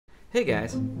Hey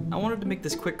guys, I wanted to make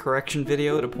this quick correction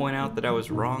video to point out that I was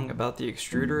wrong about the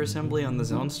extruder assembly on the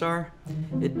Zonestar.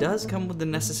 It does come with the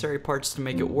necessary parts to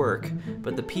make it work,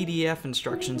 but the PDF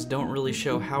instructions don't really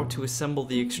show how to assemble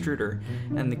the extruder,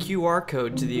 and the QR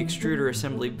code to the extruder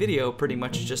assembly video pretty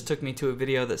much just took me to a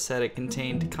video that said it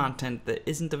contained content that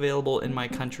isn't available in my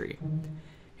country.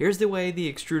 Here's the way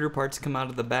the extruder parts come out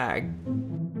of the bag.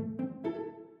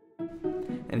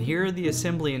 And here are the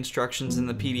assembly instructions in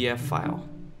the PDF file.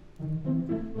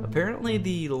 Apparently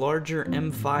the larger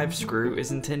M5 screw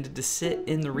is intended to sit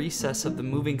in the recess of the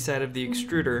moving side of the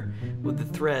extruder with the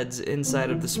threads inside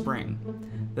of the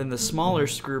spring. Then the smaller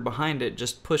screw behind it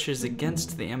just pushes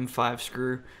against the M5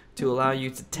 screw to allow you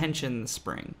to tension the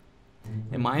spring.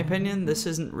 In my opinion, this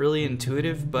isn't really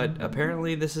intuitive, but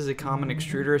apparently this is a common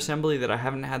extruder assembly that I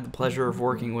haven't had the pleasure of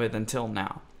working with until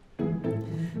now.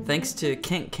 Thanks to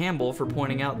Kent Campbell for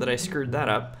pointing out that I screwed that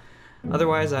up.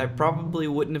 Otherwise, I probably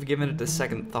wouldn't have given it a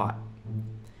second thought.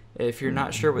 If you're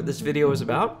not sure what this video is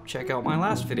about, check out my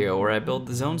last video where I built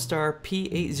the Zonestar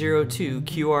P802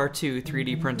 QR2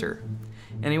 3D printer.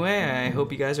 Anyway, I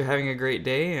hope you guys are having a great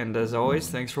day, and as always,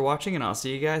 thanks for watching, and I'll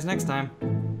see you guys next time.